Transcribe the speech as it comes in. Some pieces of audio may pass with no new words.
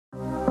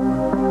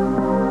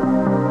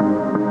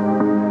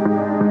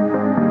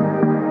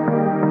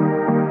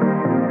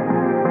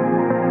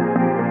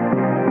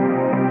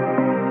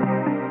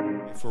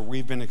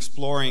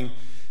exploring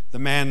the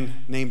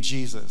man named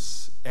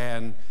Jesus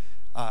and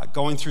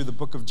going through the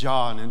book of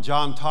John. And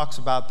John talks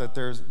about that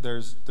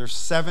there's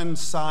 7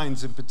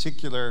 signs in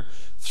particular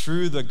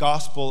through the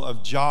Gospel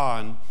of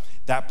John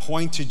that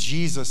point to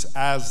Jesus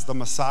as the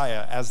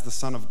Messiah, as the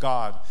Son of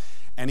God.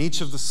 And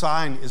each of the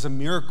sign is a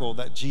miracle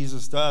that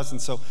Jesus does.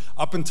 And so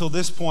up until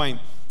this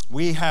point,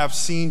 we have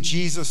seen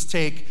Jesus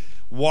take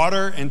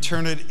water and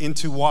turn it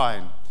into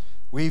wine.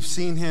 We've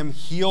seen him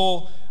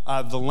heal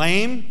the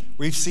lame.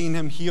 We've seen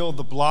him heal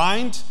the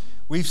blind.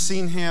 We've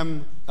seen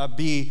him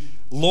be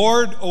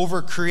Lord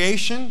over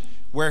creation,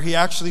 where he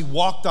actually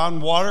walked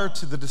on water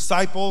to the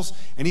disciples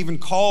and even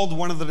called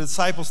one of the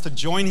disciples to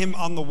join him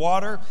on the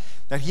water,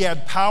 that he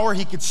had power.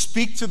 He could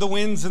speak to the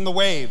winds and the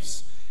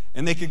waves,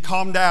 and they could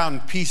calm down,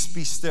 peace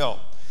be still.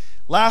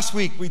 Last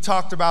week, we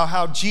talked about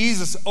how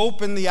Jesus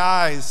opened the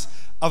eyes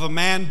of a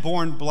man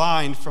born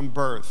blind from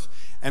birth.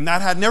 And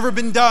that had never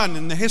been done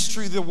in the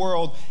history of the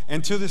world.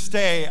 And to this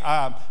day,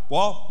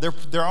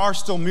 there are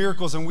still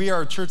miracles, and we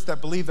are a church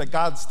that believe that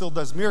God still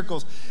does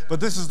miracles. But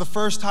this is the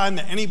first time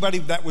that anybody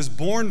that was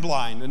born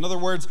blind, in other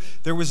words,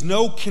 there was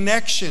no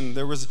connection.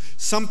 There was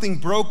something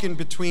broken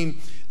between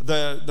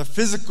the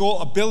physical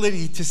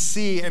ability to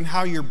see and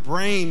how your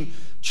brain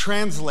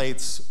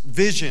translates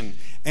vision.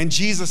 And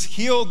Jesus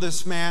healed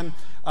this man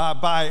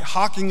by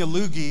hocking a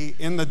loogie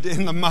in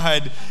the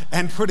mud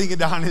and putting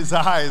it on his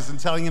eyes and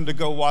telling him to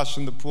go wash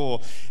in the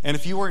pool. And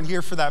if you weren't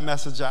here for that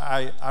message,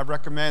 I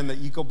recommend that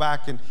you go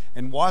back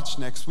and watch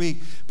next week.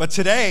 But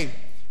today,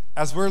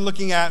 as we're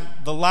looking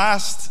at the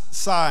last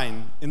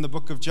sign in the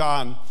book of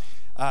John,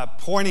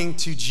 pointing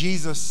to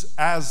Jesus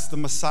as the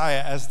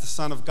Messiah, as the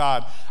Son of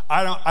God,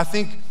 I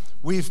think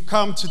we've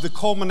come to the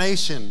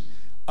culmination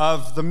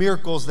of the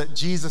miracles that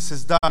Jesus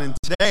has done. And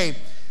today,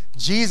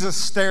 Jesus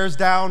stares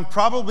down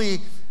probably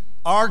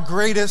our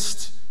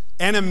greatest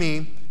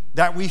enemy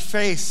that we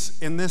face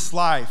in this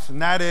life,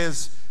 and that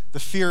is the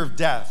fear of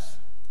death.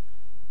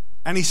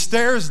 And he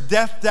stares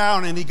death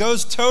down, and he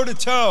goes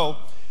toe-to-toe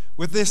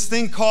with this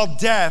thing called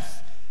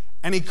death,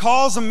 and he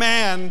calls a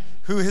man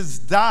who has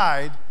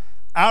died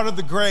out of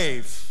the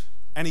grave,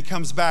 and he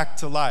comes back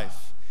to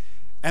life.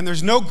 And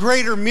there's no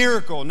greater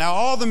miracle. Now,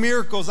 all the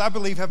miracles, I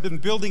believe, have been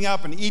building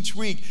up, and each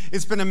week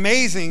it's been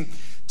amazing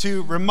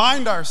to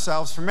remind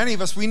ourselves. For many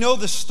of us, we know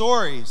the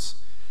stories,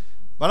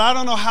 but I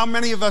don't know how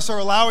many of us are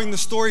allowing the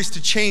stories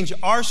to change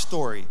our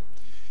story.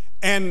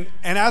 And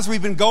as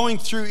we've been going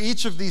through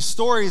each of these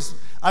stories,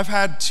 I've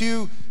had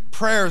 2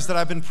 prayers that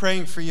I've been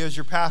praying for you as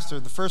your pastor.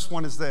 The first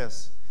one is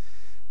this,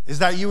 is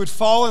that you would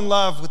fall in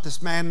love with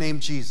this man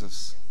named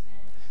Jesus.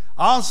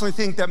 I honestly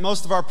think that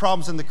most of our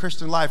problems in the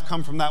Christian life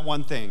come from that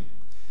one thing.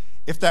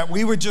 If that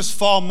we would just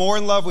fall more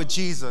in love with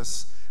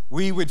Jesus,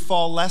 we would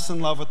fall less in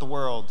love with the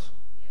world.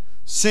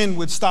 Sin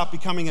would stop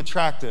becoming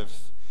attractive.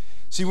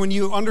 See, when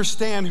you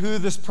understand who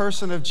this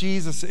person of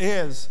Jesus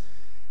is,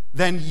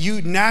 then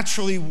you're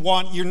naturally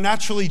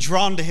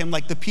drawn to him,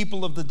 like the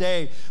people of the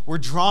day were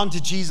drawn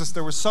to Jesus.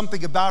 There was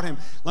something about him.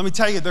 Let me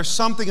tell you, there's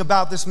something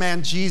about this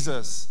man,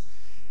 Jesus,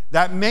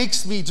 that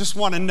makes me just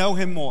want to know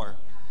him more,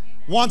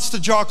 wants to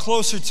draw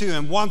closer to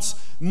him, wants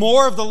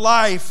more of the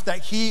life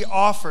that he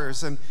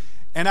offers. And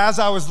as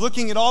I was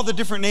looking at all the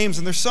different names,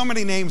 and there's so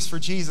many names for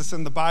Jesus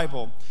in the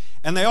Bible,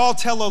 and they all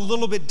tell a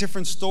little bit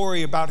different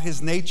story about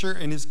his nature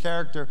and his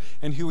character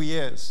and who he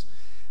is.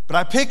 But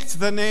I picked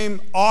the name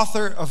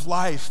Author of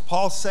Life.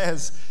 Paul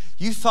says,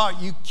 you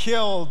thought you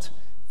killed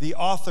the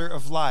author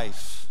of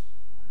life,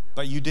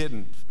 but you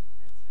didn't.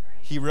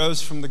 He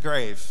rose from the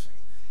grave.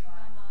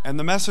 And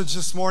the message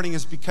this morning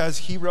is because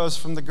he rose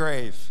from the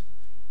grave.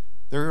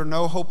 There are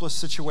no hopeless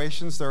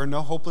situations. There are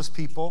no hopeless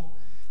people.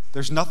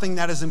 There's nothing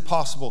that is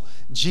impossible.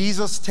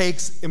 Jesus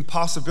takes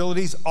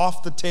impossibilities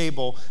off the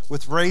table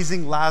with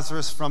raising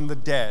Lazarus from the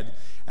dead.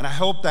 And I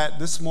hope that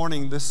this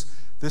morning, this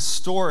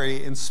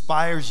story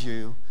inspires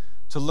you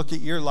to look at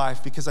your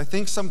life, because I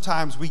think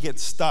sometimes we get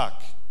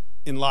stuck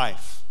in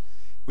life.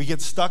 We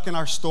get stuck in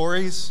our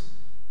stories.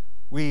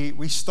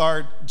 We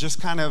start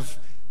just kind of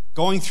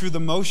going through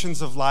the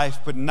motions of life,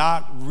 but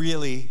not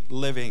really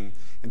living.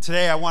 And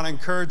today I want to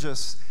encourage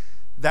us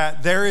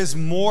that there is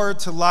more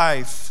to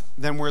life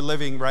than we're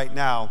living right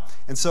now.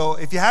 And so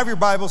if you have your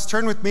Bibles,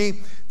 turn with me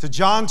to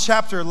John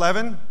chapter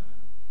 11.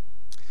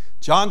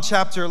 John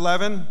chapter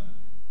 11.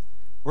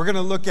 We're going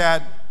to look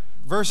at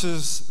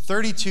verses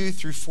 32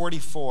 through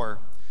 44.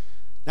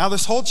 Now,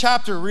 this whole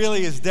chapter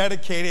really is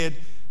dedicated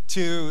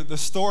to the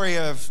story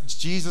of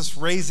Jesus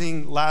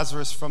raising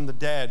Lazarus from the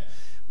dead.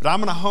 But I'm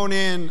going to hone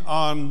in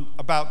on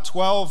about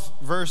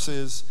 12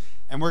 verses,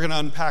 and we're going to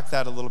unpack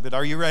that a little bit.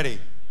 Are you ready?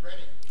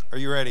 Ready. Are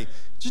you ready?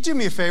 Would you do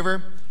me a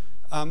favor?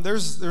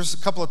 There's a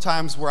couple of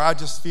times where I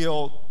just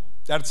feel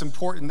that it's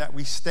important that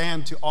we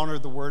stand to honor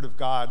the Word of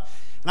God.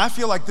 And I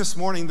feel like this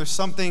morning there's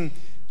something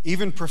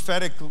even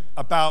prophetic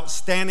about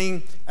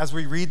standing as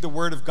we read the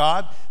Word of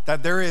God,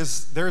 that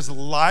there's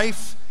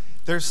life,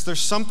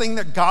 there's something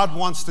that God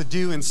wants to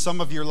do in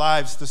some of your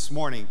lives this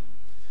morning.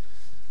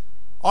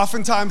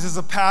 Oftentimes as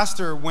a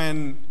pastor,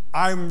 when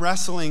I'm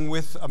wrestling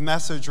with a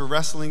message or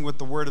wrestling with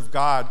the Word of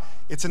God,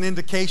 it's an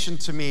indication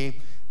to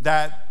me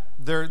that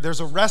there's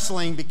a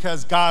wrestling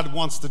because God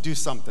wants to do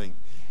something.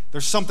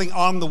 There's something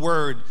on the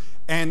Word.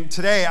 And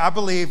today, I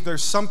believe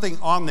there's something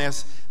on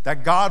this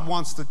that God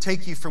wants to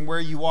take you from where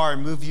you are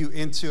and move you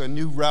into a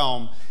new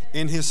realm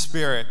in His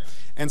Spirit.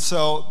 And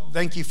so,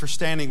 thank you for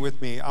standing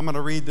with me. I'm going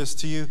to read this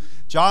to you.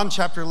 John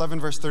chapter 11,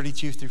 verse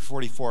 32 through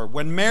 44.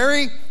 When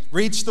Mary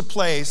reached the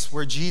place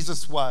where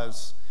Jesus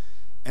was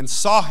and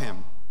saw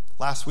him,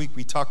 last week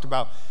we talked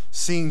about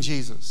seeing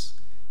Jesus,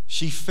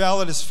 she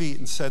fell at his feet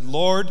and said,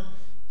 Lord,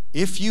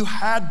 if you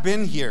had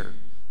been here,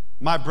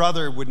 my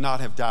brother would not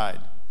have died.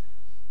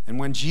 And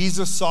when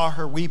Jesus saw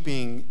her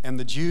weeping and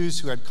the Jews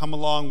who had come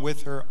along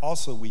with her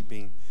also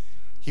weeping,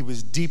 he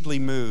was deeply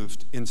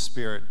moved in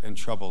spirit and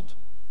troubled.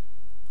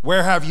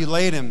 Where have you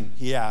laid him?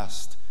 He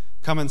asked.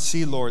 Come and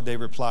see, Lord, they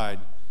replied.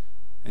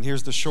 And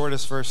here's the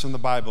shortest verse in the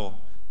Bible,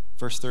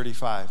 verse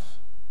 35.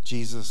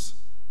 Jesus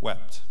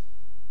wept.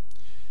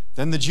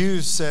 Then the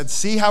Jews said,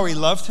 see how he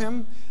loved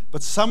him?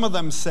 But some of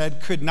them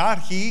said, could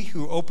not he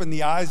who opened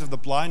the eyes of the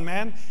blind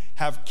man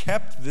have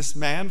kept this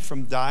man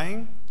from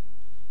dying?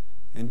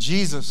 And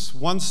Jesus,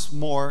 once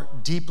more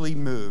deeply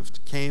moved,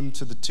 came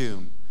to the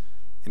tomb.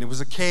 And it was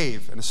a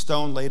cave, and a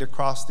stone laid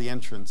across the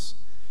entrance.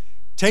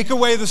 Take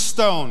away the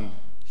stone,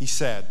 he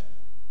said.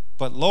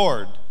 But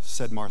Lord,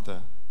 said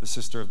Martha, the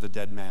sister of the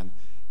dead man,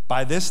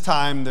 by this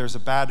time there's a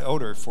bad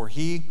odor, for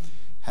he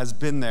has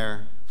been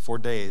there 4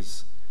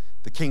 days.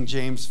 The King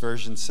James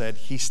Version said,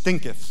 he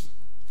stinketh.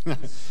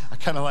 I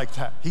kind of like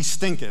that. He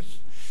stinketh.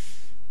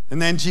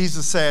 And then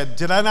Jesus said,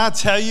 did I not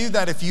tell you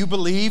that if you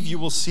believe, you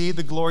will see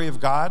the glory of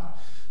God?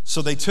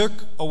 So they took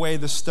away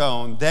the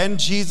stone. Then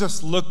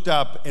Jesus looked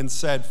up and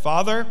said,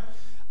 Father,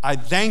 I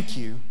thank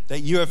you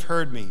that you have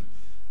heard me.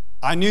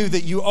 I knew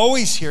that you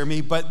always hear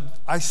me, but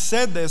I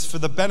said this for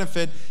the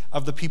benefit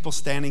of the people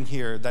standing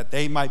here, that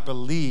they might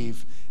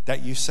believe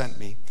that you sent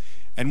me.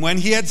 And when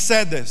he had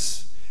said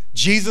this,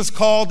 Jesus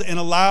called in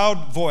a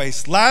loud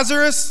voice,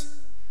 Lazarus,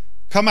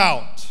 come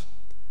out.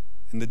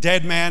 And the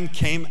dead man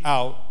came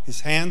out,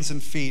 his hands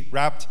and feet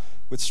wrapped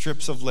with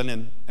strips of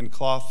linen and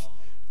cloth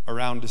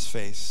around his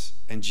face.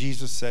 And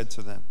Jesus said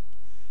to them,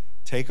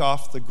 take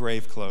off the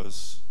grave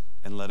clothes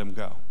and let him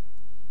go.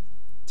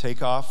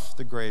 Take off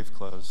the grave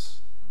clothes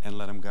and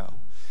let him go.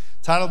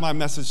 Title of my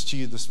message to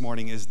you this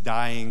morning is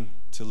Dying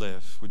to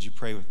Live. Would you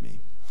pray with me?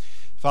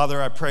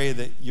 Father, I pray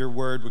that your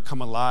word would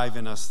come alive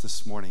in us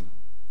this morning.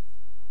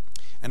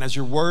 And as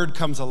your word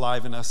comes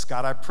alive in us,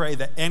 God, I pray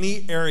that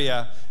any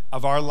area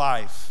of our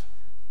life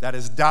that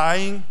is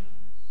dying,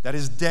 that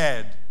is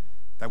dead,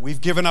 that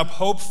we've given up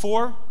hope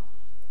for,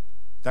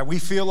 that we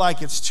feel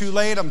like it's too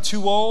late, I'm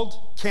too old,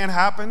 can't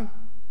happen.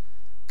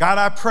 God,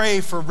 I pray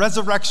for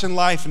resurrection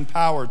life and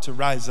power to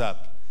rise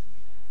up.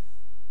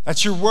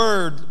 That your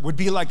word would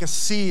be like a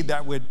seed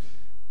that would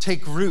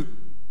take root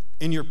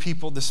in your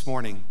people this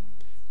morning.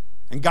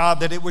 And God,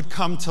 that it would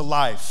come to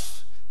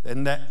life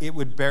and that it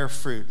would bear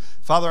fruit.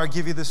 Father, I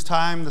give you this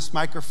time, this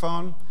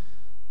microphone.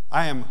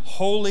 I am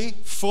wholly,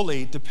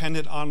 fully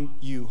dependent on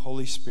you,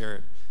 Holy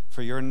Spirit,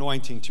 for your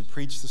anointing to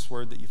preach this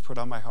word that you've put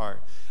on my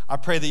heart. I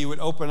pray that you would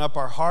open up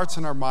our hearts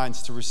and our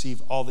minds to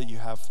receive all that you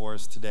have for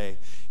us today.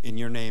 In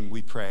your name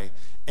we pray.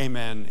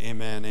 Amen,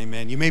 amen,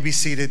 amen. You may be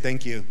seated.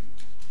 Thank you.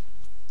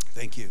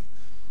 Thank you.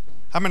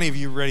 How many of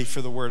you are ready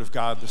for the word of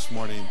God this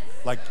morning?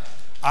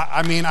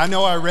 I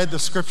know I read the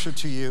scripture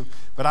to you,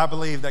 but I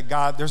believe that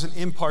God, there's an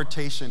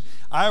impartation.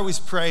 I always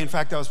pray. In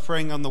fact, I was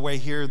praying on the way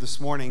here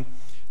this morning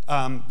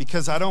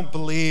because I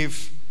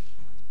believe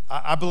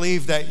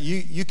that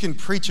you can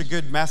preach a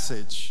good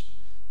message,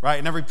 right?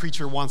 And every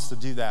preacher wants to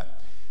do that.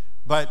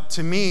 But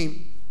to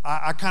me,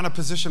 I kind of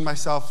position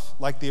myself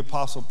like the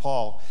Apostle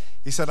Paul.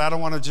 He said, I don't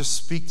want to just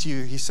speak to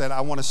you. He said,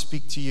 I want to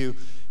speak to you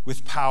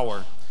with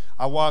power.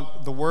 I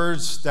want the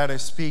words that I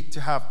speak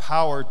to have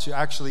power to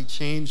actually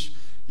change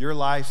your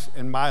life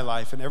and my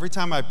life. And every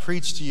time I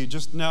preach to you,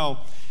 just know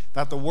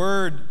that the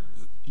word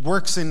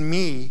works in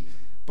me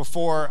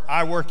before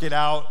I work it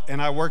out,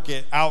 and I work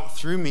it out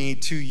through me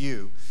to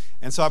you.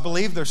 And so I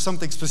believe there's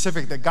something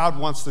specific that God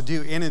wants to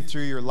do in and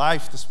through your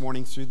life this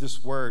morning through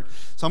this word.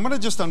 So I'm going to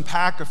just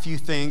unpack a few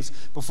things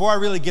before I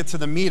really get to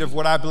the meat of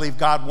what I believe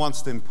God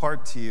wants to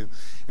impart to you.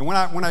 And when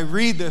I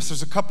read this,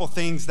 there's a couple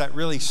things that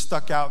really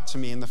stuck out to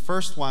me. And the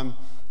first one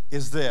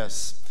is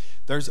this.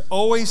 There's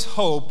always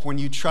hope when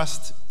you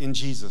trust in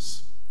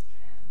Jesus.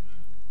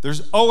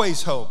 There's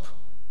always hope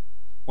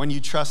when you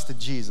trust in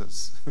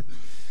Jesus.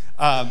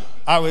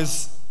 I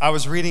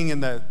was reading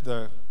in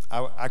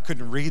I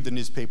couldn't read the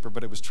newspaper,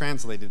 but it was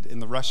translated in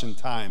the Russian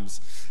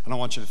Times. I don't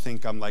want you to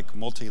think I'm like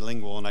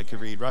multilingual and I could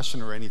read Russian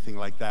or anything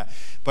like that.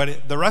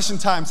 But the Russian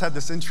Times had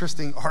this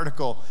interesting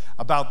article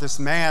about this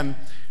man,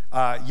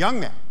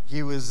 young man.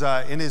 He was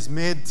in his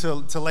mid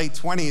to late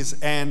 20s,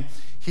 and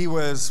he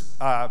was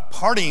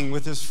partying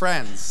with his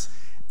friends.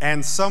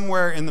 And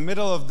somewhere in the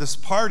middle of this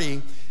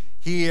party,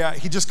 he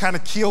just kind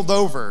of keeled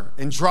over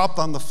and dropped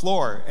on the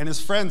floor. And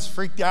his friends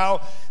freaked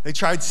out. They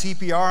tried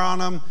CPR on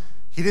him.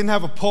 He didn't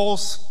have a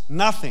pulse,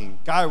 nothing.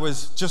 Guy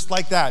was just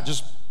like that,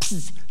 just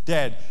poof,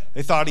 dead.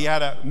 They thought he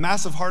had a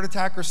massive heart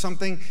attack or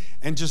something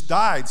and just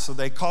died. So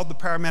they called the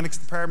paramedics.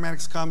 The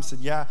paramedics come, said,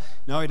 yeah,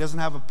 no, he doesn't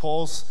have a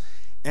pulse.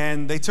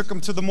 And they took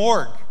him to the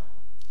morgue.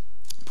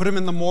 Put him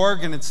in the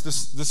morgue, and it's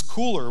this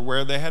cooler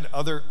where they had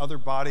other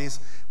bodies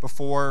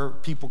before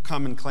people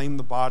come and claim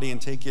the body and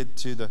take it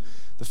to the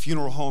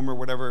funeral home or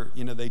whatever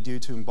they do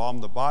to embalm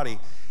the body.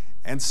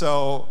 And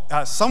so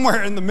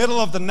somewhere in the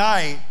middle of the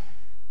night,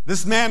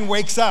 this man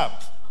wakes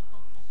up,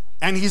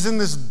 and he's in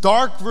this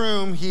dark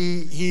room.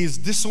 He's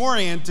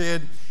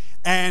disoriented,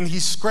 and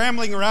he's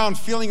scrambling around,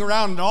 feeling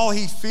around, and all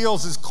he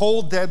feels is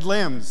cold, dead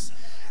limbs.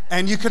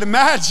 And you could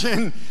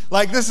imagine,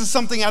 like, this is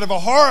something out of a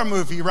horror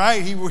movie,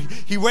 right?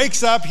 He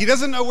wakes up, he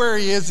doesn't know where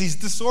he is, he's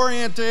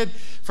disoriented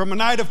from a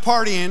night of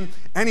partying,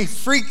 and he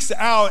freaks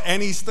out,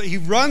 and he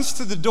runs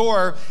to the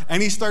door,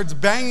 and he starts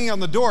banging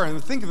on the door.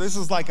 And think of this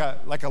as like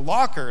a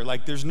locker,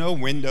 like there's no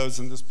windows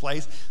in this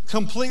place,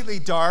 completely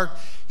dark.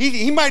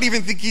 He might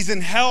even think he's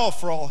in hell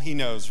for all he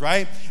knows,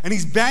 right? And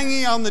he's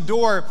banging on the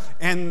door,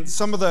 and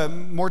some of the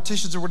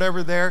morticians or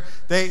whatever there,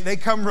 they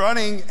come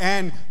running,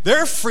 and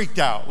they're freaked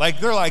out.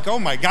 Like, they're like, oh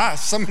my gosh,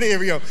 somebody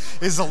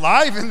is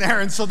alive in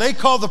there. And so they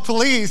call the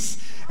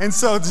police. And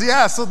so,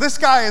 yeah, so this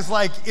guy is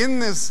like in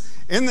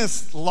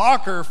this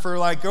locker for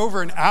like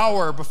over an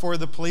hour before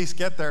the police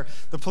get there.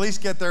 The police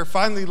get there,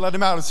 finally let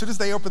him out. As soon as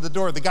they open the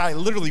door, the guy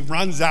literally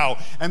runs out,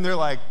 and they're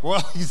like,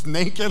 well, he's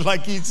naked,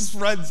 like he just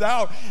runs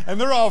out, and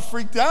they're all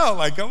freaked out,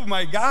 like, oh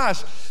my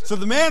gosh. So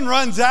the man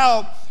runs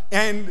out,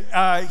 and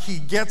he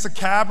gets a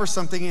cab or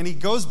something, and he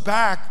goes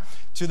back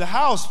to the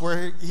house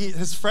where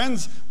his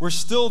friends were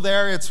still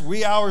there. It's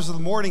wee hours of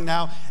the morning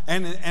now,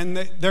 and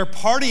their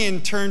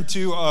partying turned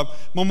to a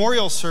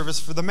memorial service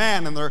for the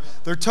man, and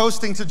they're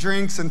toasting to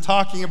drinks and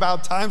talking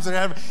about times they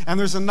had. And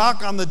there's a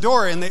knock on the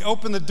door, and they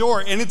open the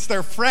door, and it's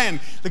their friend.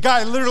 The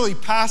guy literally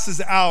passes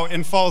out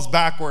and falls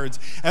backwards,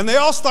 and they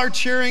all start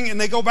cheering, and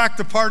they go back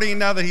to partying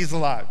now that he's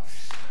alive.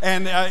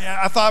 And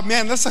I thought,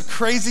 man, that's a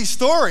crazy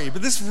story,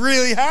 but this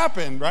really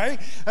happened, right?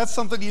 That's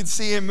something you'd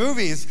see in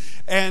movies.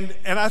 And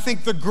I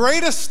think the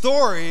greatest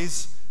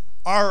stories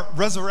are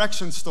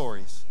resurrection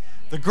stories.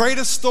 The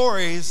greatest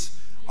stories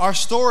are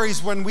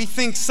stories when we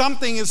think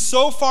something is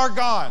so far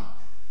gone,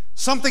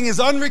 something is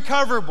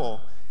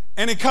unrecoverable,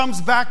 and it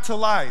comes back to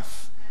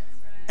life.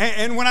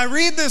 And when I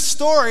read this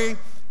story,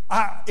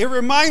 it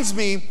reminds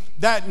me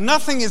that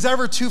nothing is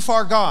ever too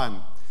far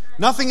gone.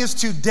 Nothing is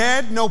too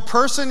dead. No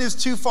person is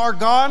too far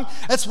gone.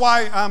 That's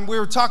why we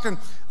were talking,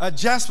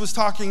 Jess was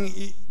talking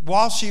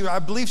I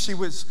believe she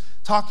was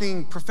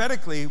talking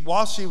prophetically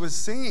while she was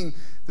singing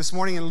this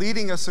morning and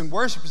leading us in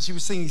worship. And she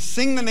was singing,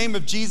 sing the name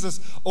of Jesus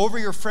over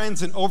your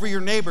friends and over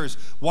your neighbors.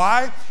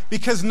 Why?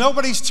 Because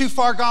nobody's too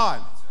far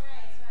gone.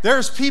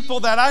 There's people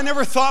that I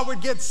never thought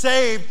would get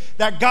saved,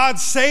 that God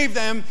saved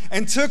them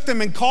and took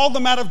them and called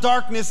them out of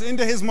darkness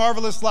into his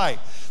marvelous light.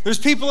 There's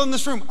people in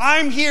this room.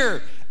 I'm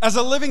here as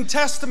a living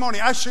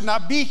testimony. I should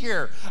not be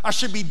here. I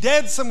should be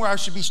dead somewhere. I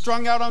should be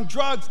strung out on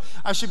drugs.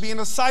 I should be in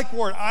a psych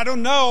ward. I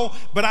don't know,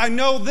 but I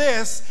know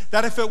this,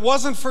 that if it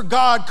wasn't for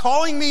God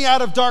calling me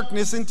out of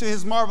darkness into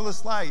his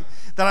marvelous light,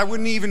 that I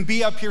wouldn't even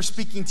be up here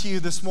speaking to you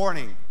this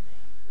morning.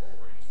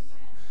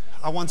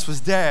 I once was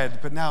dead,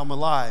 but now I'm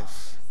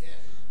alive.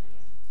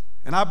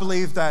 And I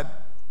believe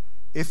that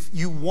if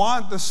you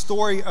want the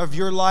story of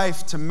your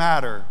life to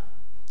matter,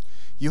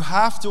 you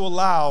have to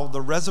allow the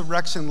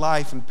resurrection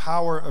life and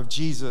power of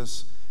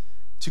Jesus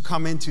to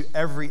come into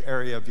every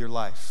area of your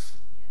life.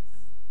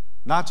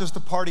 Not just a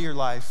part of your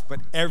life,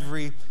 but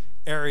every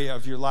area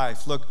of your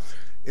life. Look,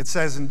 it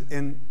says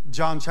in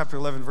John chapter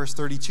 11, verse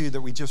 32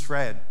 that we just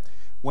read,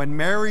 when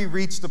Mary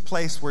reached the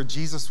place where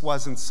Jesus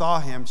was and saw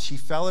him, she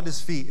fell at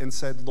his feet and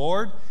said,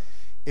 Lord,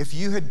 if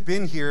you had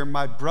been here,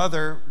 my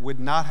brother would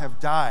not have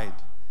died.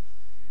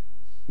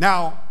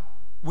 Now,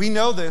 we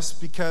know this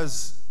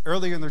because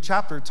earlier in their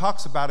chapter, it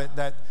talks about it,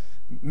 that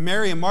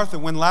Mary and Martha,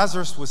 when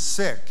Lazarus was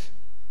sick,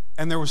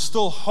 and there was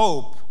still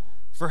hope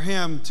for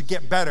him to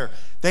get better,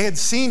 they had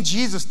seen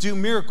Jesus do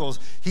miracles.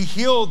 He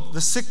healed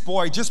the sick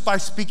boy just by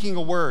speaking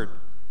a word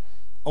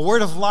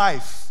of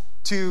life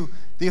to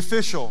the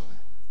official.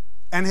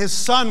 And his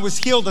son was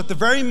healed at the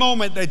very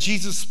moment that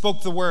Jesus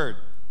spoke the word.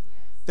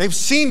 They've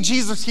seen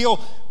Jesus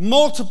heal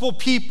multiple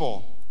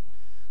people.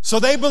 So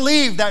they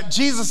believe that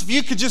Jesus, if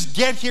you could just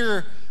get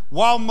here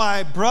while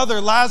my brother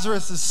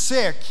Lazarus is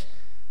sick,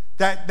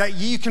 that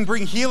you can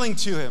bring healing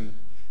to him.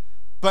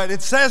 But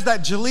it says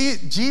that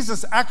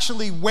Jesus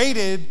actually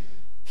waited,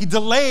 he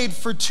delayed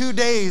for 2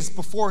 days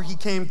before he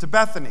came to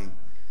Bethany.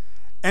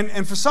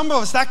 And for some of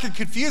us, that could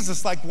confuse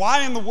us. Like,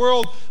 why in the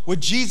world would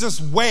Jesus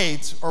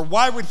wait, or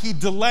why would he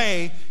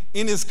delay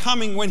in his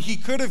coming when he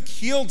could have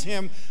healed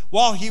him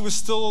while he was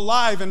still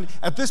alive? And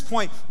at this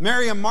point,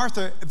 Mary and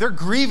Martha, they're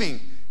grieving.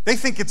 They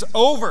think it's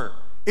over.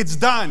 It's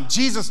done.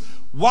 Jesus,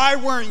 why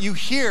weren't you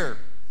here?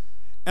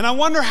 And I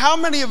wonder how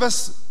many of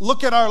us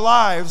look at our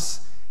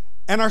lives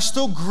and are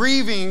still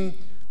grieving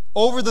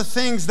over the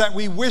things that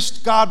we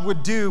wished God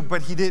would do,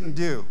 but he didn't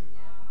do.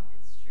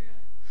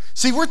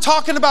 See, we're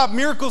talking about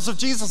miracles of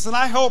Jesus, and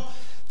I hope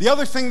the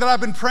other thing that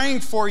I've been praying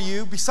for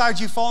you, besides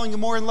you falling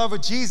more in love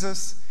with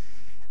Jesus,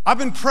 I've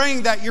been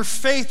praying that your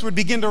faith would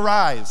begin to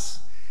rise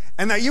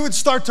and that you would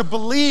start to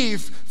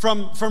believe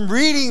from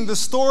reading the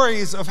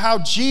stories of how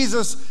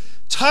Jesus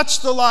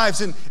touched the lives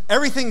and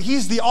everything.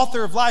 He's the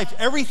author of life.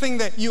 Everything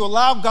that you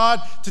allow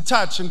God to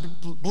touch, and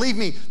believe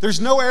me,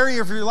 there's no area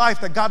of your life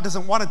that God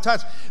doesn't want to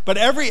touch, but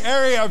every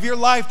area of your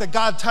life that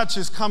God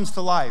touches comes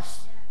to life.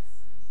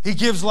 He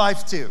gives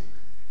life to.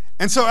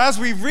 And so as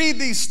we read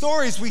these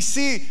stories, we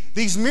see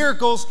these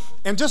miracles,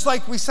 and just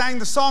like we sang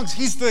the songs,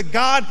 he's the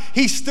God,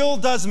 he still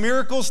does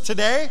miracles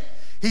today.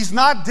 He's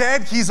not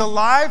dead, he's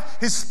alive,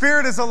 his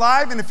spirit is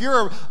alive, and if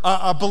you're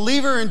a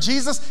believer in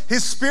Jesus,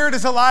 his spirit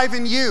is alive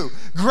in you.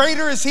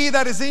 Greater is he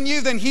that is in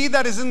you than he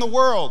that is in the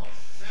world.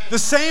 The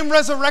same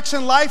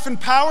resurrection life and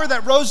power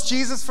that rose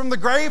Jesus from the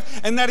grave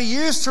and that he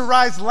used to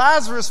rise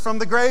Lazarus from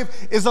the grave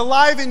is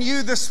alive in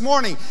you this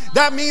morning.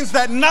 That means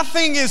that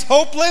nothing is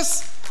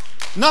hopeless.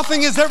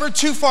 Nothing is ever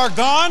too far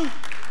gone.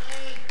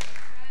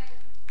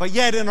 But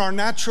yet in our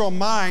natural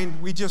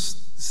mind, we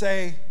just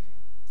say,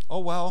 oh,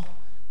 well,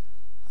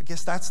 I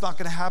guess that's not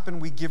going to happen.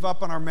 We give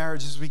up on our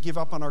marriages. We give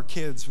up on our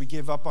kids. We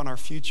give up on our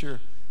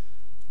future.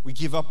 We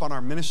give up on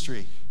our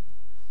ministry.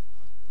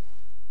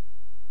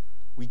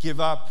 We give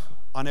up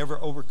on ever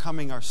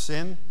overcoming our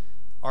sin,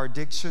 our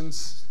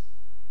addictions,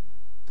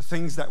 the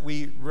things that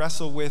we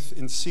wrestle with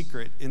in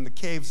secret, in the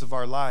caves of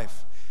our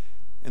life,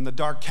 in the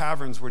dark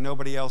caverns where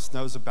nobody else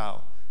knows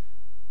about,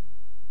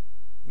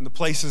 in the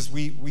places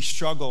we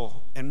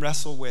struggle and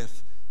wrestle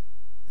with,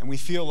 and we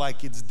feel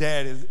like it's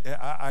dead.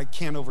 I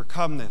can't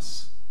overcome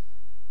this.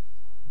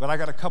 But I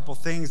got a couple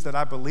things that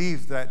I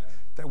believe that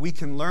we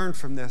can learn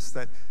from this,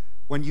 that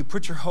when you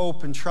put your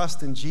hope and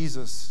trust in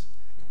Jesus,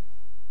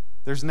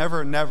 there's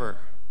never a never.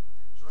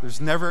 There's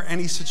never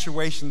any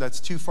situation that's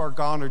too far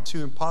gone or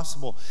too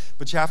impossible.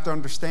 But you have to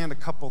understand a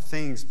couple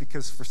things,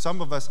 because for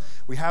some of us,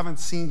 we haven't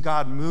seen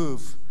God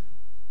move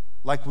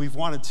like we've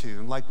wanted to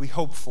and like we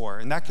hoped for.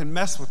 And that can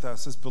mess with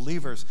us as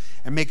believers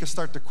and make us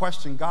start to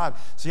question God.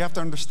 So you have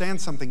to understand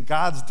something.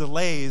 God's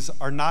delays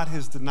are not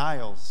his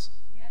denials.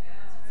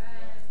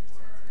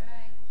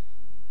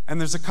 And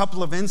there's a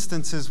couple of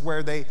instances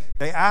where they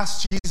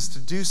asked Jesus to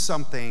do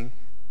something,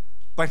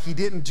 but he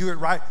didn't do it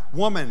right.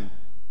 Woman,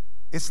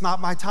 it's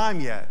not my time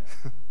yet.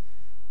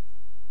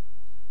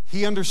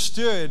 He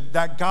understood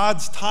that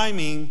God's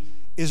timing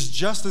is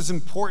just as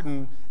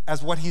important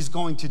as what he's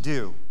going to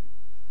do.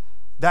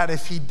 That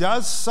if he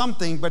does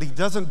something, but he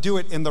doesn't do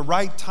it in the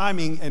right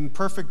timing and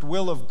perfect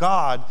will of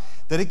God,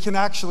 that it can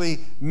actually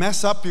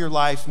mess up your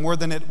life more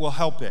than it will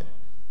help it.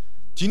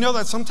 Do you know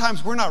that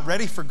sometimes we're not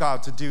ready for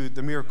God to do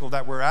the miracle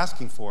that we're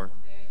asking for?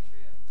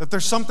 That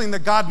there's something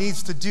that God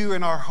needs to do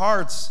in our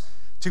hearts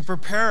to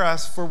prepare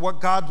us for what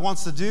God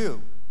wants to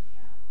do.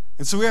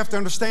 And so we have to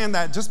understand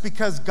that just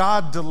because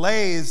God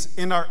delays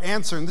in our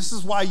answer, and this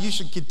is why you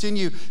should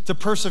continue to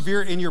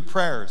persevere in your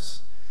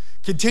prayers.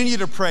 Continue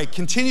to pray,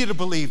 continue to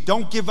believe,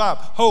 don't give up,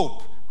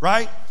 hope,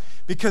 right?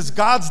 Because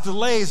God's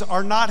delays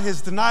are not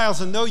his denials,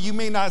 and though you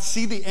may not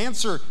see the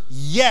answer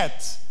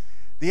yet,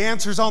 the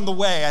answer's on the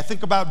way. I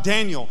think about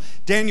Daniel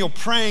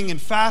praying and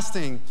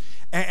fasting,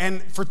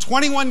 and for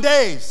 21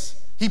 days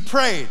he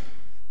prayed,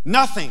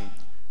 nothing.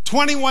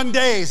 21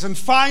 days, and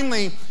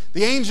finally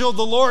the angel of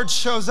the Lord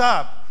shows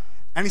up.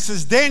 And he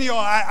says, Daniel,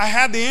 I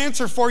had the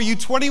answer for you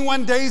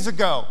 21 days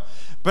ago,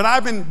 but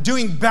I've been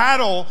doing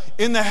battle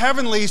in the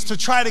heavenlies to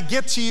try to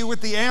get to you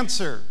with the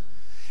answer.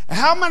 And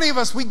how many of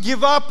us, we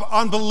give up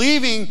on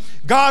believing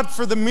God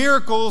for the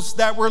miracles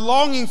that we're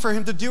longing for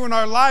him to do in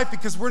our life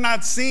because we're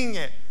not seeing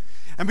it.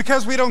 And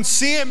because we don't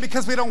see it and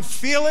because we don't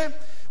feel it,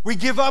 we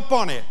give up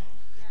on it.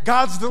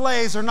 God's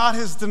delays are not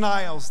his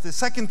denials. The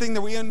second thing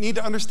that we need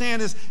to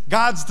understand is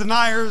God's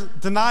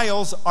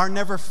denials are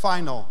never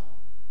final.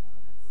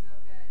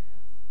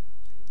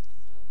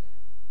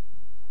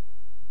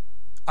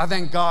 I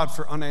thank God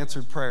for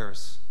unanswered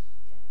prayers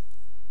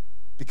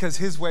because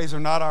his ways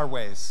are not our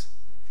ways.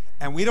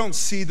 And we don't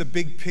see the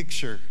big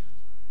picture.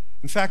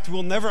 In fact,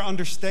 we'll never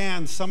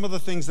understand some of the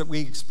things that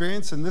we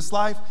experience in this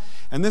life.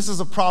 And this is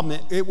a problem.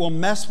 It will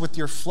mess with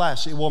your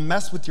flesh. It will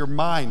mess with your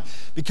mind.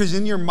 Because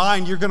in your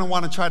mind, you're going to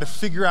want to try to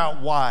figure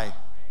out why.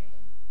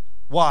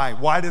 Why?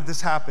 Why did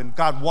this happen?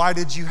 God, why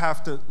did you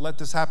have to let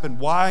this happen?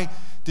 Why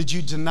did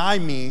you deny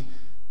me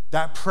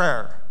that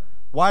prayer?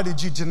 Why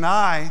did you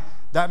deny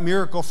that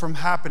miracle from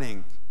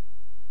happening?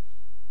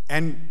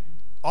 And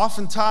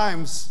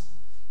oftentimes,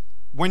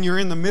 when you're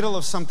in the middle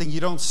of something, you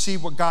don't see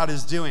what God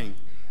is doing.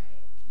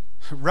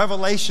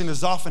 Revelation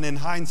is often in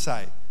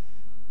hindsight.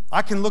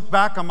 I can look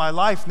back on my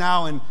life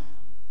now and,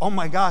 oh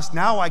my gosh,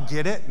 now I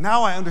get it.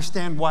 Now I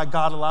understand why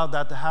God allowed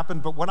that to happen.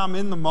 But when I'm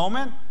in the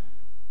moment,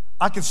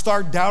 I can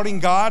start doubting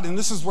God. And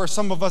this is where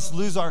some of us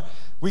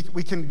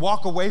we can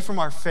walk away from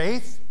our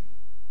faith.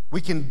 We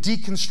can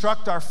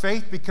deconstruct our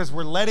faith because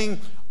we're letting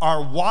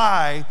our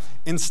why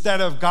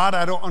instead of, God,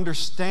 I don't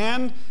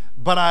understand,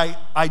 but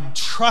I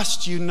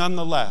trust you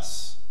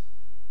nonetheless.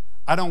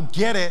 I don't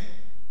get it,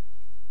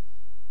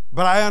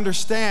 but I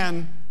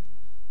understand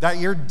that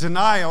your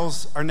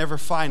denials are never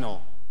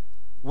final.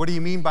 What do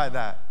you mean by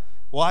that?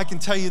 Well, I can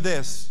tell you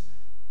this,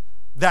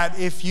 that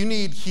if you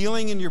need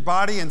healing in your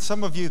body, and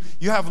some of you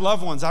have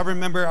loved ones. I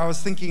remember I was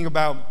thinking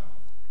about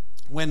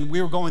when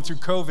we were going through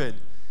COVID,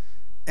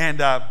 and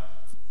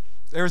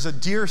there was a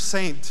dear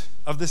saint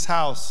of this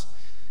house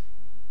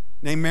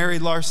named Mary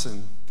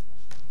Larson,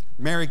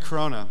 Mary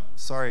Corona.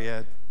 Sorry,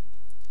 Ed.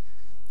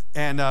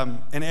 And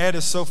Ed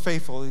is so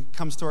faithful. He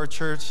comes to our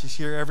church. He's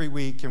here every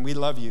week, and we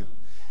love you.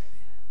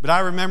 But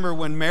I remember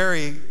when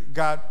Mary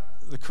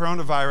got the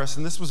coronavirus,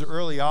 and this was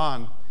early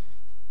on,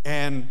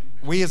 and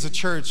we as a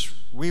church,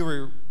 we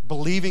were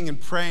believing and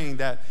praying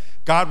that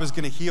God was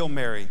going to heal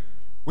Mary.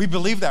 We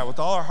believed that with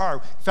all our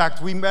heart. In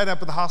fact, we met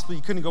up at the hospital.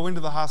 You couldn't go into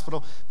the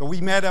hospital, but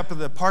we met up at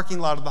the parking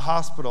lot of the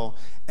hospital,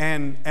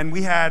 and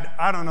we had,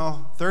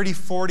 30,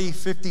 40,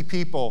 50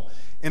 people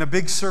in a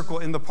big circle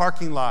in the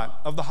parking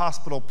lot of the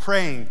hospital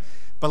praying,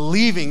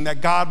 believing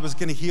that God was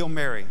going to heal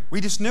Mary.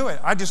 We just knew it.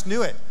 I just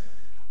knew it.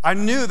 I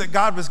knew that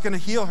God was going to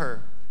heal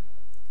her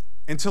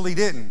until he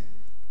didn't.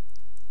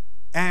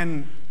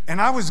 And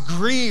I was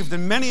grieved,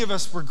 and many of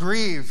us were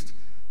grieved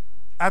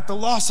at the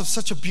loss of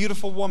such a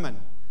beautiful woman,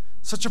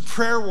 such a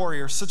prayer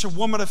warrior, such a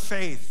woman of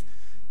faith.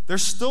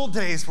 There's still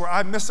days where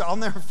I miss it. I'll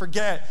never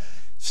forget.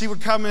 She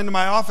would come into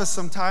my office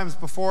sometimes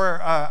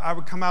before I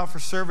would come out for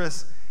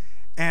service.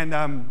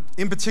 And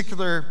in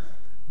particular,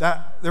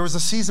 that there was a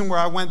season where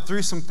I went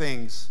through some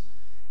things.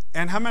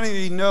 And how many of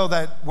you know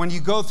that when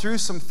you go through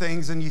some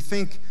things and you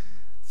think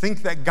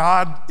that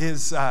God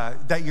is,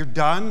 that you're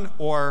done,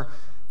 or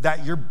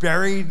that you're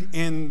buried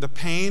in the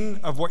pain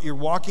of what you're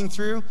walking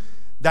through,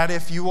 that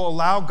if you will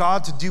allow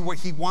God to do what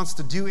he wants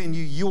to do in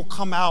you, you'll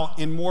come out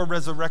in more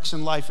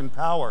resurrection life and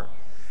power.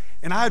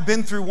 And I had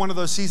been through one of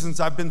those seasons.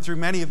 I've been through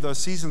many of those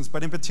seasons,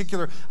 but in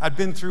particular, I'd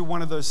been through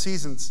one of those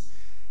seasons.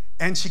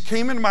 And she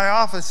came into my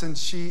office, and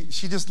she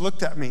just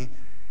looked at me,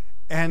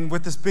 and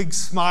with this big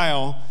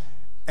smile,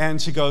 and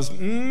she goes,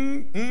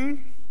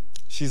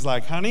 She's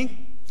like,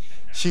 honey,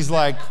 she's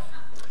like,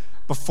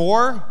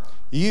 before,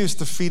 you used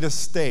to feed us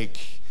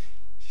steak.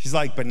 She's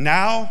like, but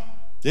now,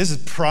 this is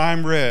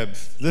prime rib.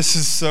 This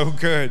is so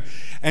good.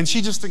 And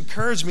she just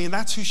encouraged me, and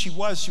that's who she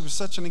was. She was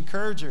such an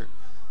encourager.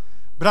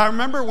 But I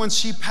remember when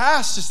she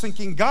passed, just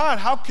thinking, God,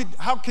 how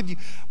could you,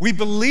 we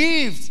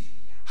believed,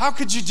 how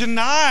could you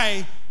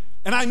deny?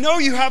 And I know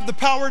you have the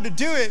power to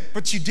do it,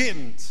 but you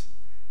didn't.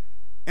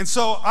 And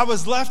so I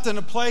was left in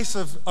a place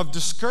of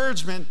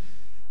discouragement,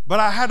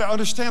 but I had to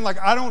understand,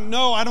 I don't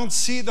know, I don't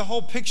see the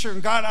whole picture,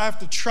 and God, I have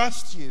to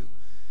trust you.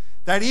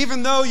 That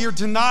even though you're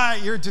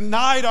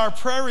denied our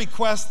prayer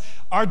request,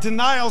 our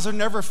denials are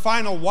never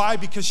final. Why?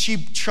 Because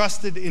she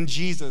trusted in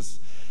Jesus.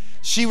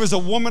 She was a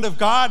woman of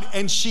God,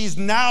 and she's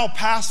now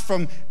passed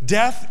from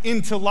death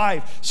into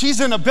life. She's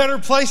in a better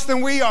place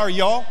than we are,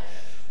 y'all.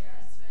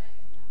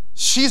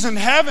 She's in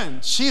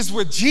heaven. She's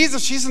with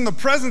Jesus. She's in the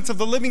presence of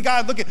the living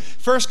God. Look at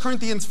 1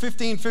 Corinthians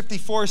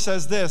 15:54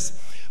 says this: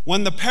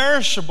 when the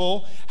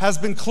perishable has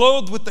been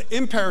clothed with the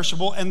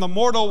imperishable, and the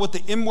mortal with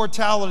the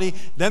immortality,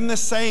 then the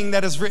saying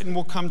that is written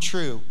will come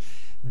true.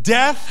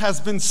 Death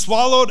has been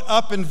swallowed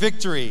up in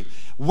victory.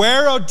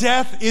 Where, O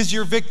death, is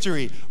your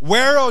victory?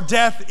 Where, O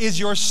death, is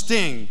your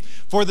sting?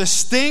 For the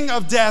sting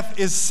of death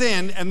is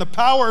sin, and the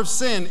power of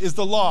sin is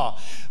the law.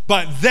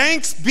 But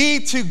thanks be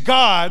to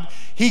God,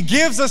 he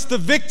gives us the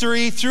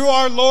victory through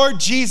our Lord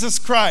Jesus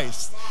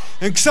Christ.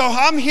 And so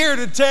I'm here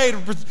today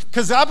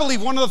because I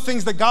believe one of the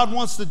things that God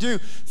wants to do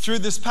through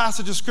this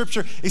passage of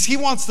Scripture is he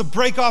wants to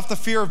break off the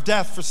fear of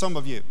death for some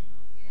of you.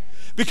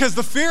 Because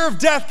the fear of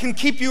death can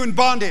keep you in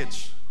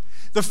bondage.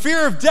 The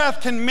fear of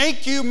death can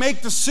make you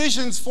make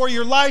decisions for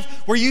your life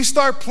where you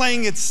start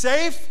playing it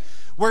safe,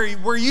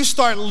 where you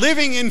start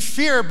living in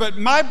fear. But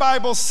my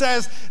Bible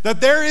says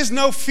that there is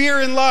no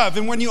fear in love.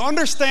 And when you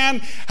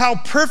understand how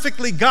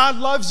perfectly God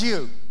loves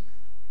you,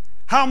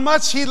 how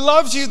much he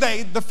loves you,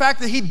 the fact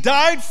that he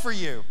died for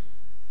you,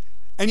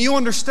 and you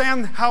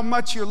understand how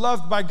much you're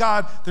loved by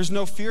God, there's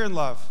no fear in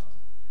love.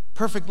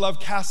 Perfect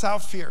love casts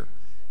out fear.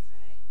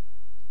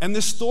 And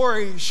this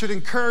story should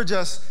encourage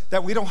us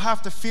that we don't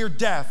have to fear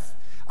death.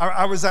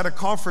 I was at a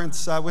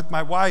conference with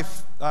my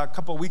wife a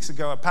couple of weeks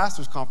ago, a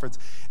pastor's conference,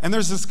 and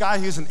there's this guy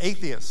who's an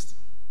atheist.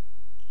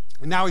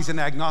 And now he's an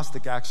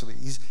agnostic, actually.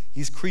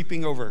 He's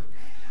creeping over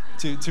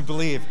to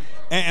believe.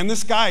 And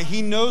this guy,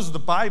 he knows the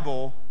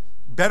Bible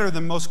better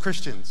than most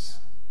Christians.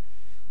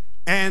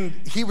 And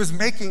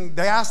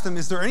they asked him,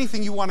 is there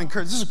anything you want to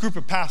encourage? This is a group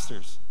of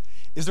pastors.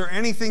 Is there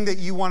anything that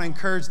you want to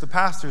encourage the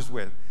pastors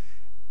with?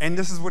 And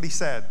this is what he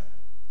said.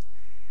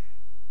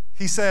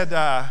 He said,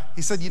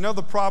 you know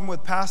the problem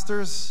with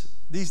pastors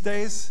these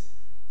days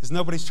is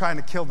nobody's trying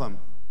to kill them.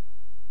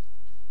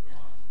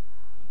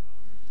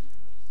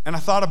 And I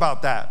thought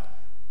about that.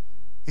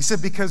 He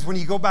said, because when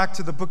you go back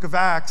to the book of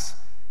Acts,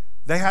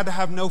 they had to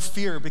have no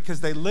fear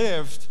because they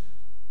lived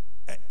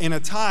in a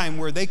time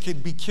where they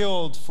could be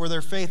killed for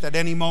their faith at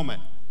any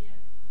moment.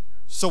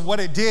 So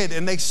what it did,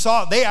 and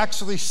they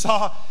actually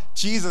saw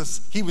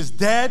Jesus. He was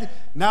dead,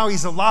 now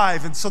he's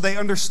alive, and so they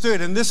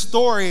understood. And this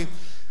story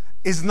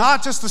is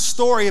not just a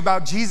story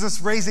about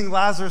Jesus raising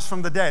Lazarus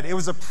from the dead. It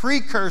was a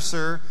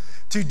precursor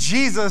to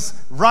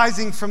Jesus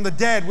rising from the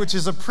dead, which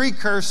is a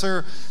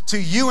precursor to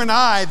you and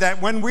I,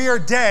 that when we are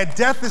dead,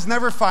 death is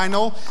never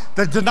final.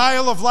 The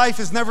denial of life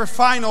is never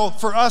final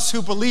for us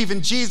who believe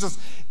in Jesus.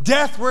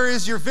 Death, where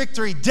is your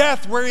victory?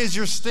 Death, where is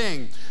your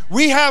sting?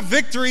 We have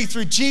victory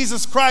through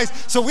Jesus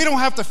Christ, so we don't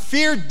have to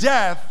fear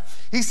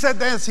death. He said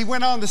this, he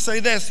went on to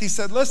say this, he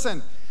said,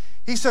 listen,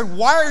 he said,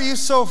 why are you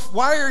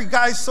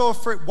guys so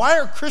afraid? Why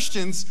are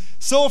Christians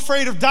so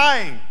afraid of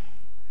dying?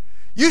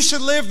 You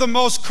should live the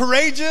most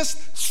courageous,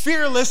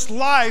 fearless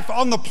life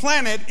on the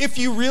planet if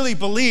you really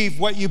believe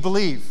what you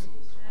believe.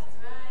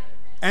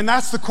 And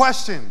that's the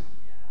question.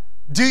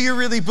 Do you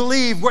really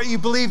believe what you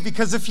believe?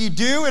 Because if you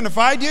do, and if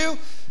I do,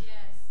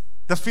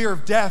 the fear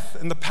of death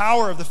and the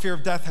power of the fear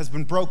of death has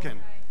been broken.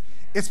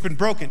 It's been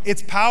broken.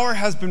 Its power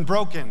has been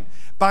broken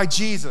by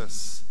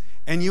Jesus.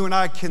 And you and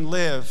I can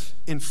live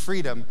in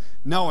freedom,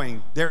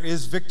 knowing there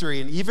is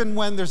victory. And even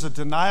when there's a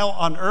denial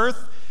on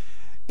earth,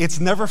 it's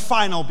never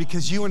final,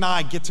 because you and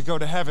I get to go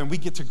to heaven. We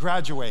get to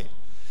graduate.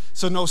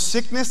 So no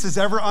sickness is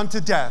ever unto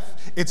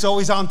death. It's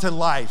always unto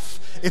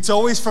life. It's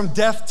always from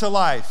death to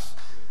life.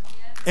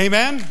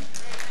 Amen?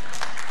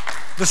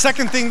 The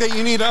second thing that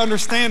you need to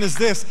understand is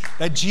this,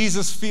 that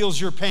Jesus feels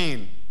your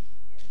pain.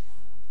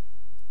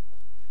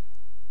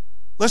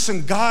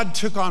 Listen, God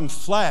took on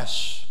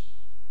flesh.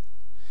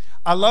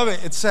 I love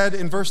it. It said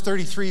in verse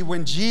 33,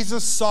 when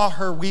Jesus saw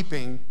her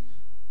weeping,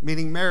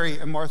 meaning Mary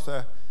and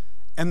Martha,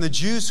 and the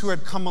Jews who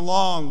had come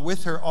along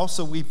with her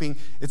also weeping,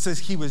 it says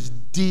he was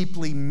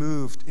deeply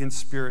moved in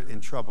spirit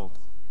and troubled.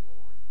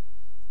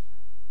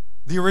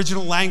 The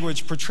original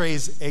language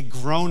portrays a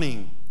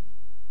groaning.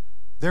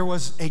 There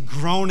was a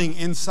groaning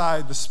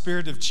inside the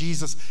spirit of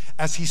Jesus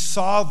as he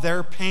saw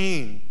their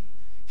pain.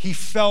 He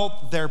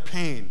felt their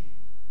pain.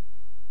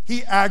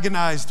 He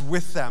agonized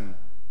with them.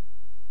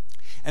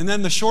 And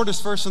then the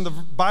shortest verse in the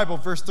Bible,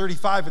 verse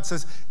 35, it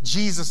says,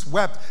 Jesus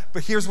wept.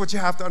 But here's what you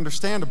have to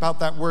understand about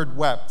that word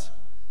wept.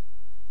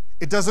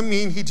 It doesn't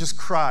mean he just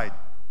cried.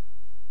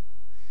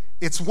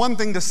 It's one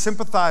thing to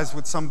sympathize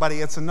with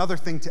somebody. It's another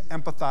thing to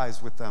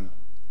empathize with them.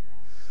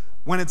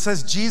 When it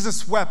says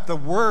Jesus wept, the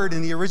word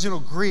in the original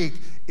Greek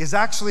is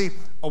actually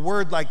a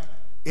word like,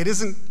 it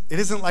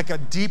isn't like a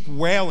deep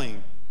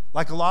wailing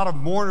like a lot of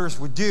mourners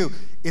would do.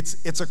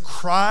 It's a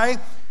cry.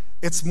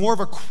 It's more of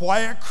a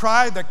quiet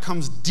cry that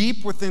comes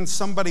deep within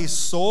somebody's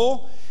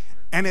soul,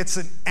 and it's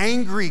an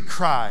angry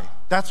cry.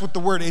 That's what the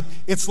word,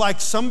 it's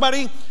like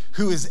somebody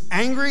who is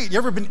angry. You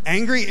ever been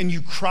angry and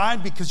you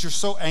cried because you're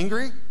so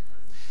angry?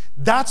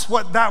 That's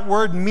what that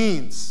word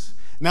means.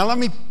 Now let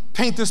me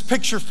paint this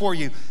picture for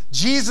you.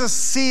 Jesus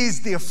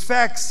sees the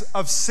effects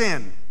of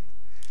sin.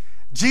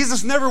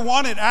 Jesus never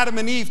wanted Adam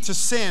and Eve to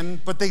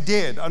sin, but they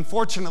did,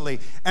 unfortunately.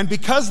 And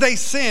because they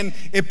sinned,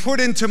 it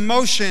put into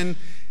motion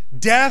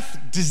death,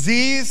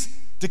 disease,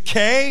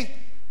 decay,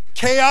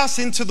 chaos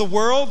into the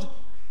world.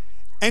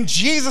 And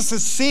Jesus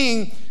is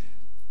seeing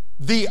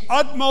the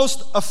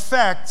utmost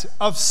effect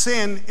of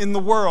sin in the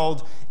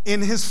world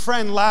in his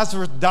friend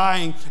Lazarus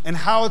dying and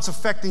how it's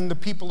affecting the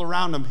people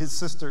around him, his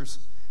sisters.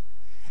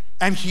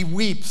 And he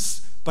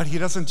weeps, but he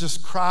doesn't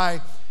just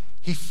cry.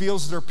 He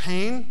feels their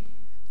pain,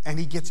 and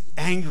he gets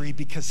angry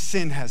because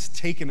sin has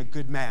taken a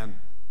good man.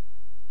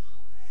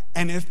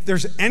 And if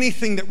there's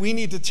anything that we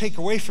need to take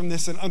away from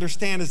this and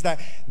understand, is that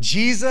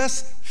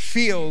Jesus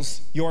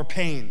feels your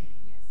pain.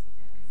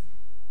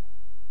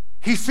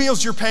 He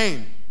feels your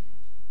pain.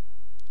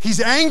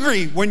 He's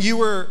angry when you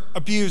were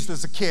abused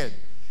as a kid.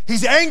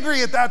 He's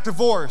angry at that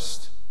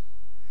divorce.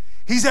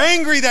 He's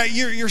angry that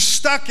you're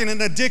stuck in an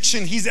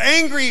addiction. He's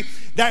angry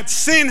that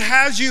sin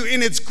has you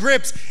in its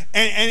grips,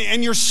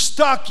 and you're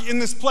stuck in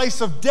this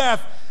place of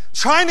death,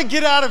 trying to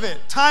get out of it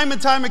time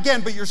and time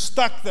again, but you're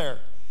stuck there.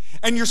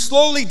 And you're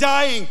slowly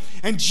dying,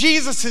 and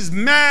Jesus is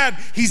mad,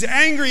 he's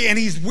angry, and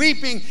he's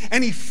weeping,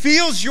 and he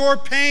feels your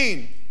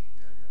pain.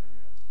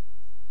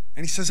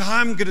 And he says,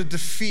 I'm going to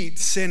defeat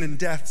sin and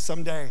death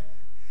someday.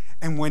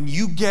 And when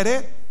you get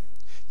it,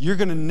 you're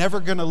never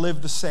going to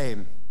live the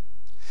same.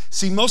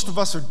 See, most of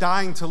us are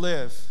dying to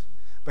live,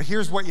 but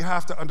here's what you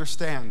have to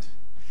understand.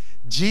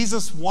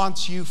 Jesus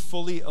wants you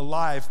fully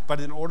alive,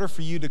 but in order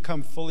for you to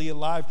come fully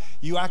alive,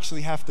 you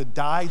actually have to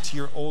die to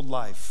your old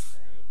life.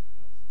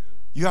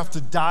 You have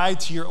to die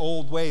to your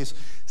old ways.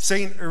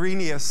 St.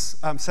 Irenaeus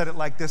said it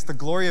like this: the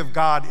glory of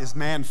God is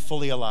man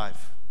fully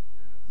alive.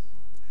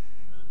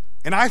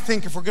 And I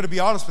think if we're going to be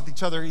honest with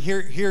each other,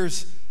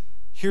 here's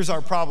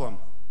our problem.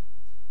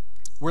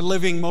 We're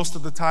living most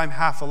of the time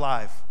half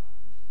alive.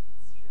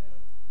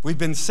 We've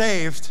been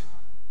saved,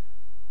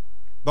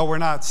 but we're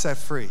not set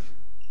free.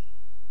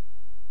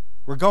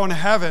 We're going to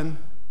heaven,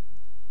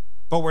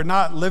 but we're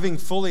not living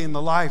fully in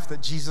the life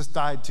that Jesus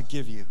died to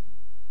give you.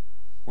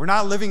 We're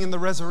not living in the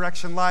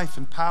resurrection life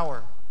and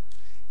power.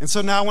 And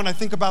so now when I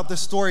think about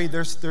this story,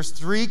 there's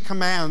three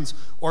commands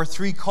or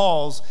three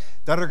calls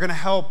that are going to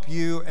help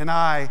you and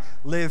I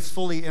live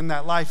fully in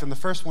that life. And the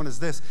first one is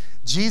this: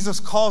 Jesus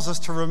calls us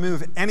to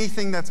remove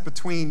anything that's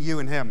between you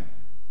and him.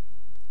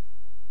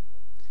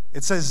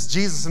 It says,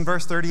 Jesus in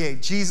verse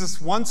 38,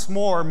 Jesus once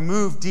more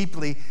moved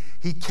deeply.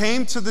 He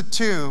came to the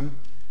tomb.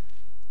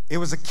 It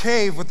was a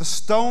cave with a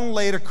stone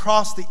laid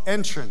across the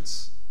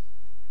entrance.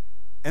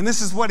 And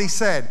this is what he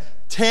said,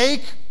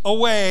 take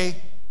away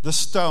the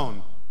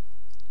stone.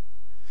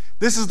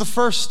 This is the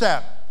first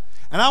step.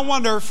 And I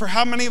wonder for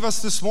how many of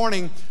us this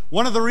morning,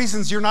 one of the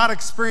reasons you're not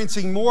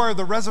experiencing more of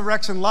the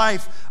resurrection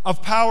life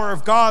of power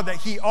of God that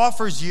he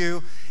offers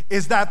you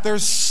is that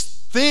there's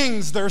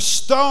stones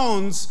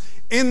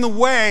in the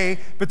way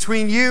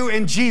between you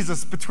and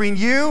Jesus, between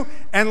you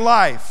and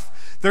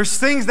life. There's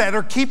things that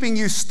are keeping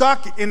you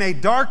stuck in a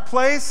dark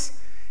place,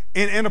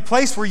 in a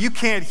place where you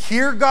can't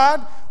hear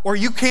God or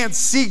you can't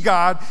see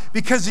God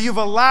because you've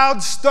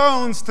allowed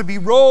stones to be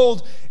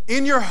rolled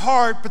in your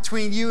heart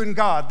between you and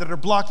God that are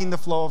blocking the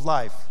flow of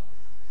life.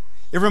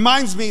 It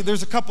reminds me,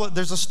 there's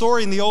a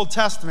story in the Old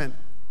Testament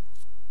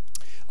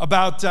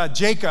about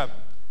Jacob,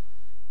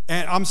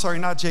 and I'm sorry,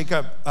 not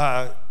Jacob,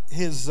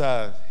 his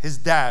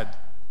dad,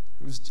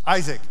 it was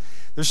Isaac.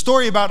 There's a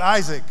story about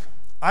Isaac.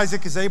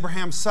 Isaac is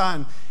Abraham's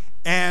son,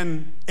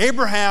 and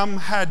Abraham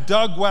had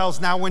dug wells.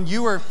 Now, when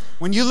you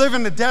live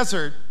in the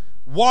desert,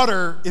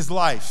 water is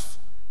life.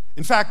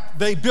 In fact,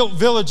 they built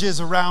villages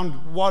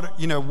around water,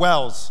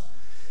 wells.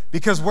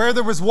 Because where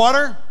there was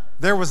water,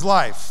 there was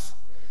life.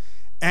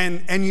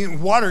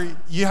 And water,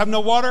 you have no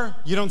water,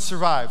 you don't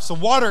survive. So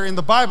water in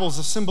the Bible is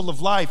a symbol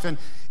of life. And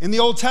in the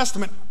Old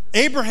Testament,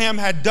 Abraham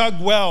had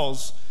dug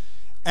wells.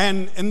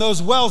 And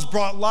those wells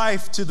brought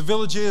life to the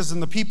villages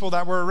and the people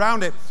that were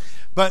around it.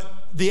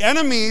 But the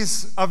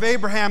enemies of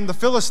Abraham, the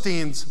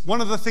Philistines, one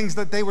of the things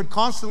that they would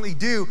constantly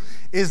do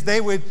is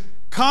they would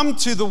come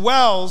to the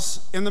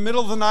wells in the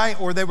middle of the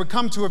night, or they would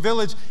come to a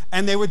village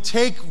and they would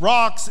take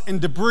rocks and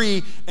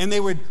debris and they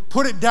would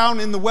put it down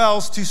in the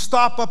wells to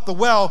stop up the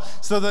well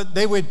so that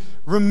they would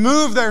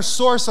remove their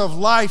source of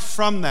life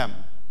from them.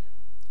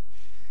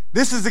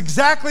 This is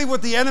exactly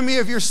what the enemy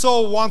of your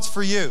soul wants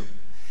for you.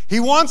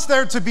 He wants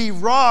there to be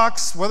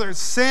rocks, whether it's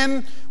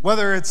sin,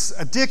 whether it's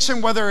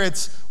addiction, whether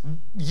it's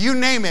you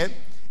name it.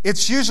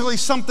 It's usually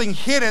something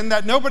hidden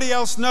that nobody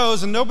else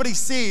knows and nobody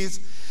sees,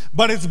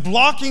 but it's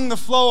blocking the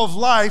flow of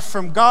life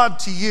from God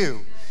to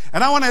you.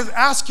 And I want to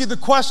ask you the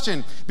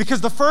question, because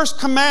the first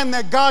command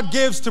that God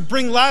gives to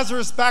bring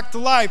Lazarus back to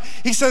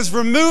life, he says,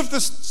 remove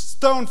the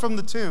stone from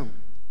the tomb.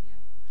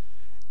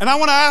 And I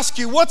want to ask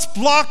you, what's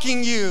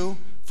blocking you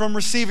from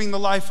receiving the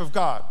life of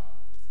God?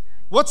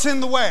 What's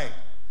in the way?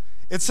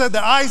 It said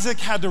that Isaac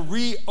had to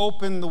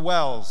reopen the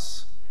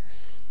wells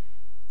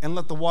and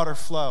let the water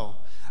flow.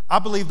 I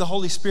believe the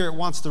Holy Spirit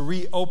wants to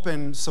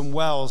reopen some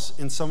wells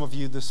in some of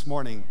you this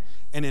morning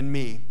and in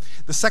me.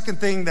 The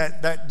second thing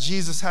that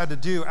Jesus had to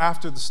do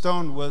after the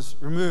stone was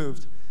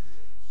removed,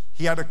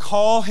 he had to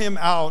call him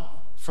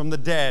out from the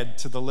dead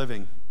to the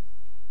living.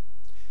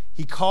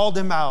 He called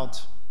him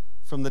out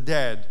from the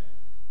dead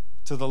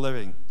to the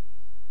living.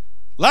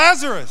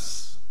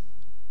 Lazarus,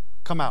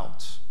 come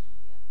out.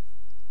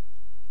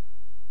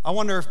 I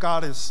wonder if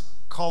God is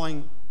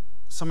calling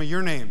some of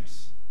your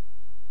names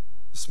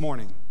this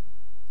morning.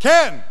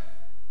 Ken,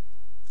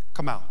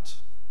 come out.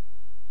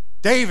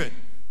 David,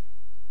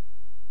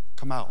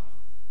 come out.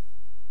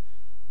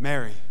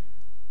 Mary,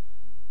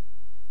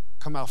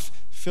 come out.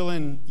 Fill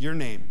in your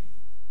name.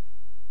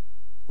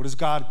 What is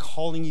God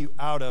calling you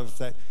out of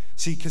that?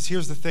 See, because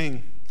here's the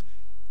thing.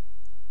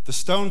 The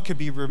stone could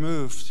be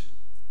removed,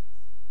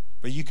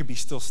 but you could be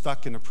still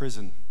stuck in a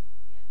prison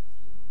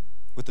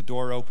with the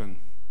door open.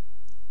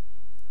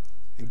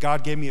 And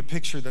God gave me a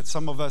picture that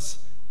some of us,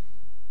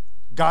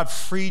 God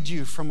freed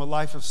you from a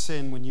life of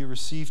sin when you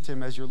received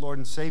him as your Lord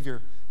and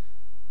Savior.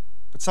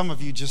 But some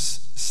of you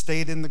just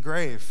stayed in the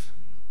grave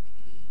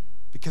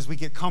because we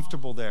get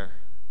comfortable there.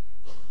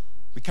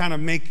 We kind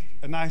of make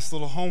a nice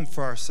little home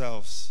for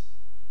ourselves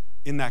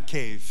in that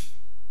cave.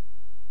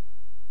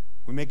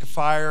 We make a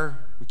fire,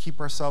 we keep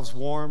ourselves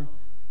warm,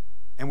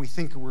 and we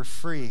think we're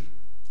free.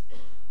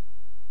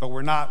 But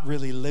we're not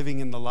really living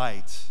in the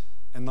light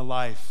and the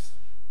life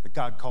that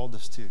God called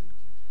us to.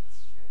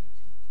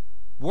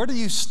 What are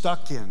you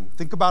stuck in?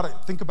 Think about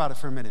it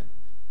for a minute.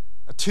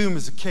 A tomb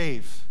is a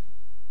cave.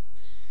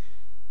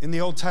 In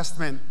the Old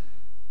Testament,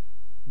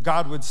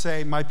 God would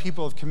say, my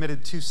people have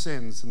committed 2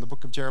 sins in the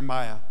book of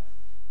Jeremiah.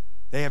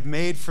 They have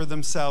made for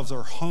themselves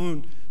or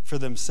honed for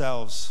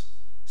themselves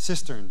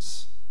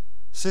cisterns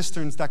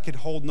that could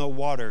hold no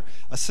water.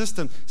 A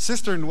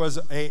cistern was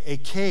a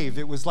cave.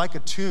 It was like a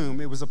tomb.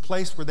 It was a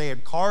place where they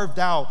had carved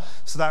out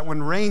so that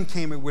when rain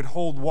came, it would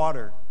hold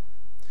water.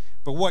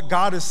 But what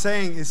God is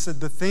saying is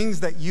that the things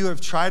that you have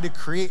tried to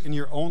create in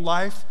your own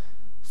life,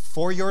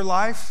 for your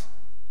life,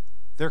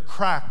 they're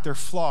cracked, they're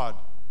flawed.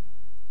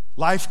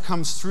 Life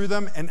comes through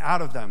them and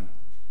out of them.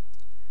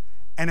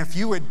 And if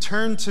you would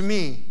turn to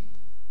me,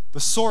 the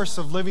source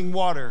of living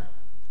water,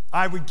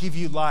 I would give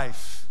you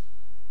life.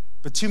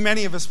 But too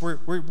many of us,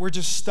 we're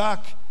just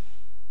stuck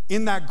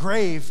in that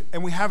grave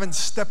and we haven't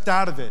stepped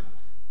out of it.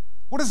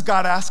 What is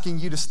God asking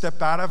you to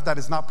step out of that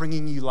is not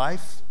bringing you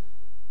life?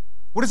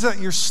 What is that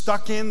you're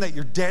stuck in, that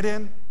you're dead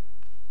in?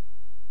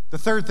 The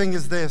third thing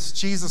is this: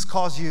 Jesus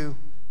calls you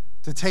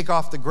to take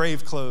off the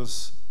grave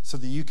clothes so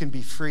that you can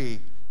be free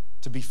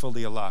to be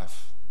fully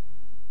alive.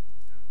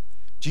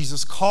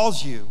 Jesus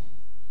calls you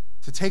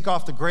to take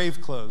off the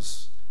grave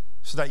clothes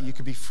so that you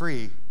could be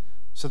free,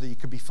 so that you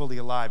could be fully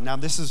alive. Now,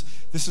 this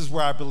is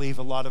where I believe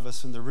a lot of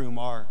us in the room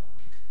are.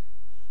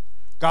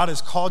 God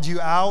has called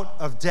you out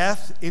of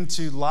death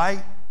into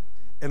light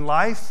and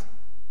life,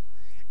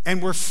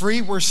 and we're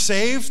free, we're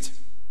saved,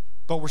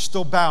 but we're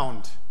still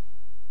bound.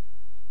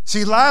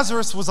 See,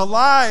 Lazarus was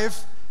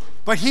alive,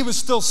 but he was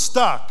still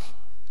stuck.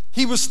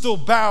 He was still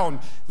bound.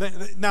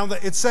 Now,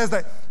 it says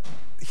that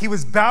he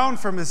was bound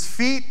from his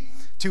feet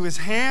to his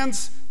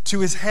hands to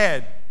his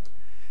head.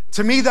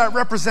 To me, that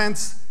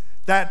represents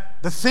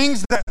that the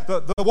things that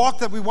the walk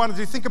that we want to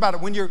do. Think about it.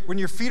 When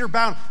your feet are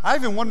bound, I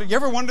even wonder. You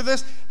ever wonder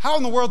this? How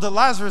in the world did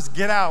Lazarus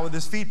get out with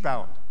his feet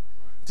bound?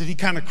 Did he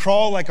kind of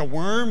crawl like a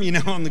worm,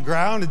 on the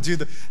ground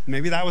and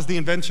maybe that was the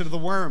invention of the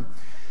worm.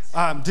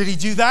 Did he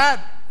do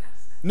that?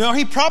 No,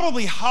 he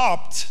probably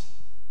hopped.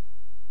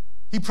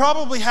 He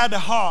probably had to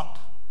hop.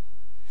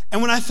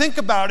 And when I think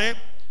about it,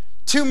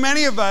 too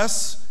many of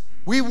us,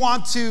 we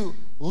want to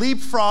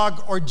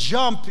leapfrog or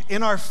jump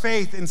in our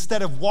faith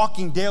instead of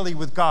walking daily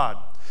with God.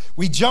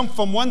 We jump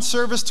from one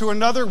service to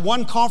another,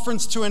 one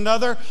conference to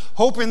another,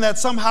 hoping that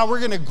somehow we're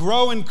going to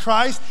grow in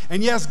Christ.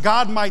 And yes,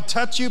 God might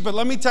touch you, but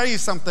let me tell you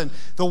something.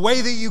 The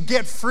way that you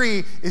get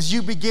free is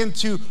you begin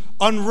to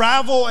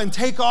unravel and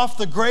take off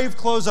the grave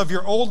clothes of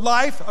your old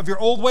life, of your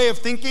old way of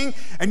thinking,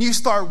 and you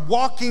start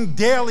walking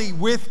daily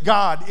with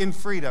God in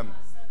freedom.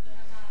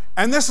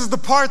 And this is the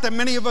part that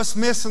many of us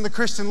miss in the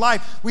Christian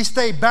life. We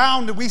stay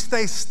bound and we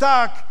stay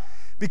stuck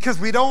because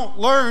we don't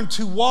learn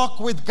to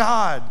walk with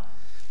God,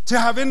 to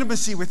have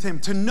intimacy with him,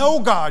 to know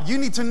God. You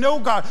need to know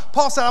God.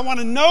 Paul said, I want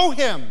to know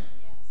him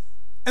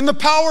and the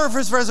power of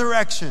his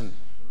resurrection.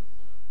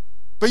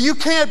 But you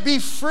can't be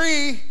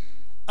free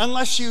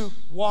unless you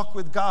walk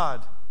with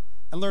God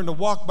and learn to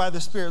walk by the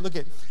Spirit. Look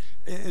at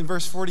in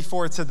verse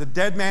 44, it said, the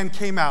dead man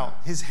came out,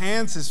 his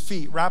hands, his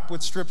feet, wrapped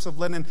with strips of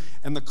linen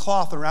and the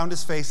cloth around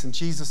his face. And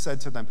Jesus said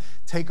to them,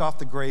 take off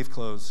the grave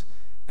clothes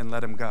and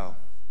let him go.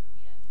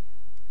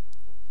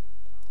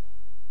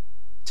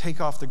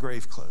 Take off the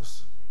grave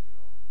clothes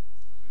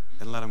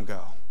and let him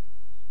go.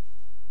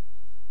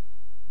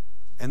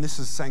 And this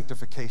is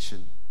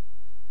sanctification.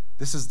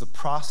 This is the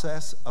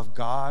process of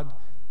God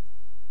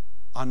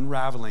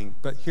unraveling.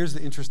 But here's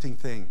the interesting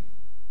thing.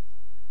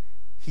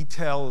 He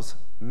tells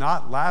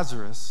not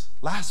Lazarus.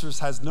 Lazarus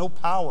has no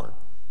power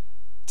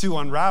to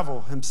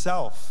unravel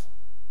himself.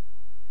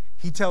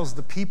 He tells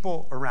the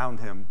people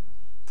around him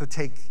to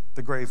take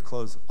the grave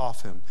clothes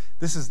off him.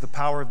 This is the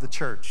power of the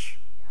church.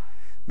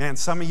 Man,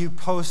 some of you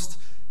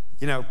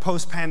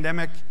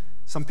post-pandemic,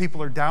 some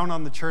people are down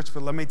on the church,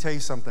 but let me tell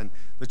you something.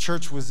 The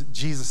church was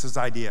Jesus'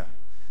 idea.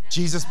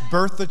 Jesus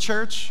birthed the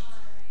church.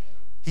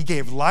 He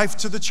gave life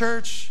to the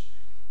church.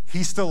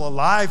 He's still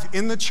alive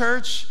in the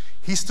church.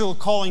 He's still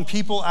calling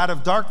people out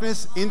of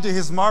darkness into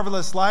his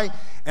marvelous light.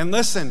 And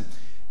listen,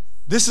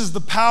 this is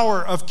the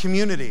power of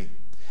community.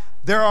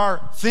 There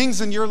are things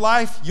in your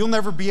life you'll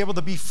never be able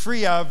to be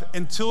free of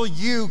until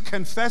you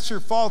confess your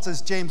faults,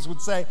 as James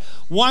would say,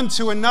 one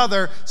to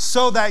another,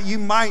 so that you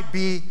might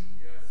be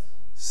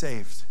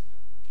saved.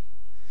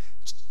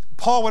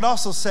 Paul would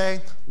also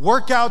say,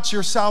 work out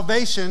your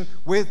salvation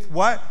with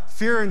what?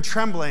 Fear and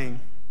trembling.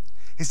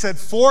 He said,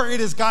 for it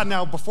is God.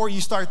 Now, before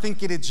you start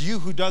thinking it's you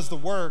who does the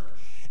work,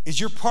 is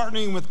you're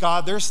partnering with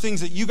God. There's things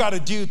that you got to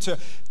do to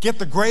get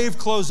the grave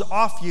clothes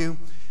off you.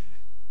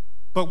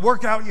 But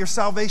work out your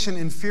salvation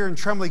in fear and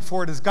trembling,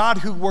 for it is God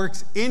who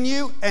works in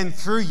you and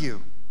through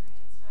you.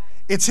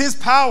 It's his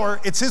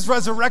power. It's his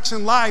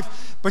resurrection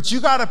life. But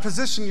you got to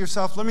position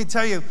yourself. Let me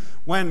tell you,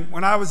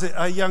 when I was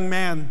a young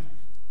man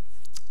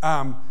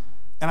and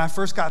I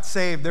first got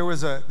saved, there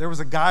was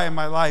a guy in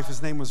my life.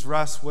 His name was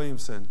Russ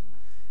Williamson.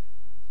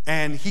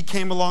 And he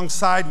came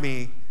alongside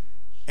me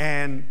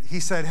and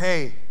he said,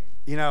 hey,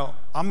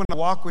 I'm going to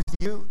walk with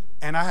you.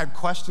 And I had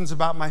questions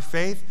about my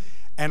faith.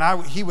 And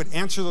he would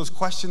answer those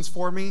questions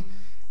for me.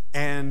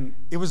 And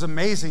it was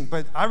amazing.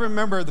 But I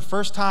remember the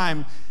first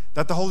time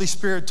that the Holy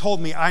Spirit told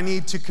me I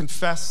need to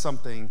confess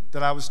something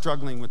that I was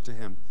struggling with to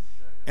him.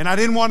 And I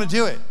didn't want to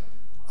do it.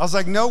 I was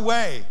like, no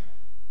way.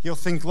 He'll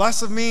think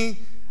less of me.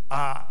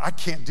 I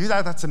can't do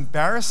that. That's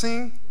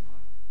embarrassing.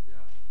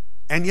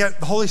 And yet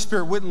the Holy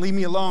Spirit wouldn't leave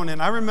me alone.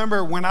 And I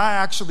remember when I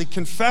actually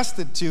confessed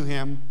it to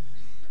him,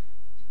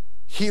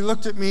 he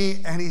looked at me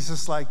and he's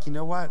just like, you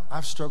know what?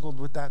 I've struggled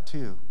with that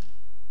too.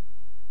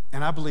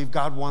 And I believe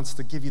God wants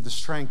to give you the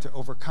strength to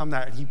overcome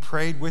that. And he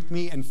prayed with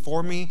me and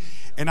for me.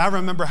 And I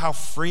remember how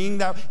freeing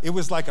that, it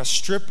was like a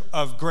strip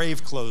of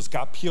grave clothes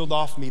got peeled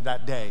off me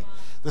that day.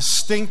 The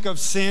stink of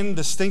sin,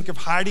 the stink of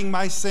hiding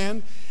my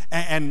sin,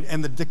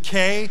 and the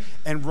decay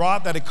and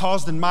rot that it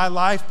caused in my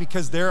life,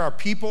 because there are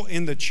people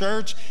in the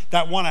church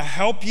that want to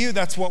help you.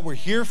 That's what we're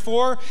here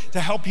for, to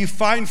help you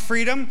find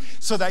freedom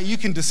so that you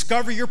can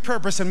discover your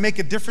purpose and make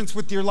a difference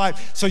with your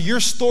life, so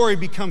your story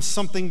becomes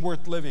something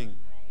worth living.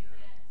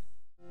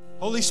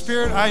 Holy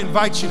Spirit, I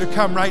invite you to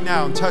come right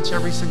now and touch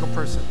every single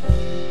person.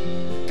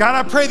 God,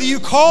 I pray that you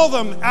call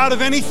them out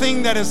of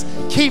anything that is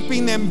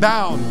keeping them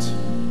bound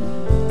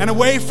and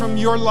away from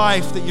your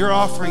life that you're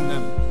offering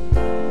them.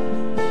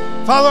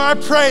 Father, I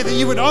pray that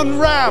you would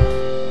unwrap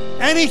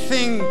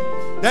anything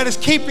that is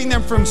keeping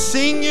them from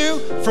seeing you,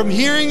 from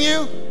hearing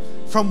you,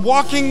 from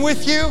walking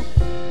with you,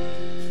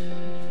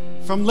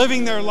 from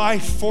living their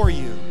life for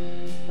you.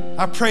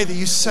 I pray that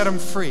you set them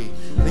free,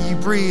 that you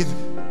breathe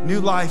new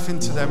life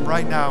into them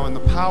right now in the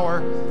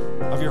power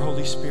of your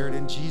Holy Spirit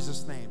in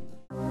Jesus' name.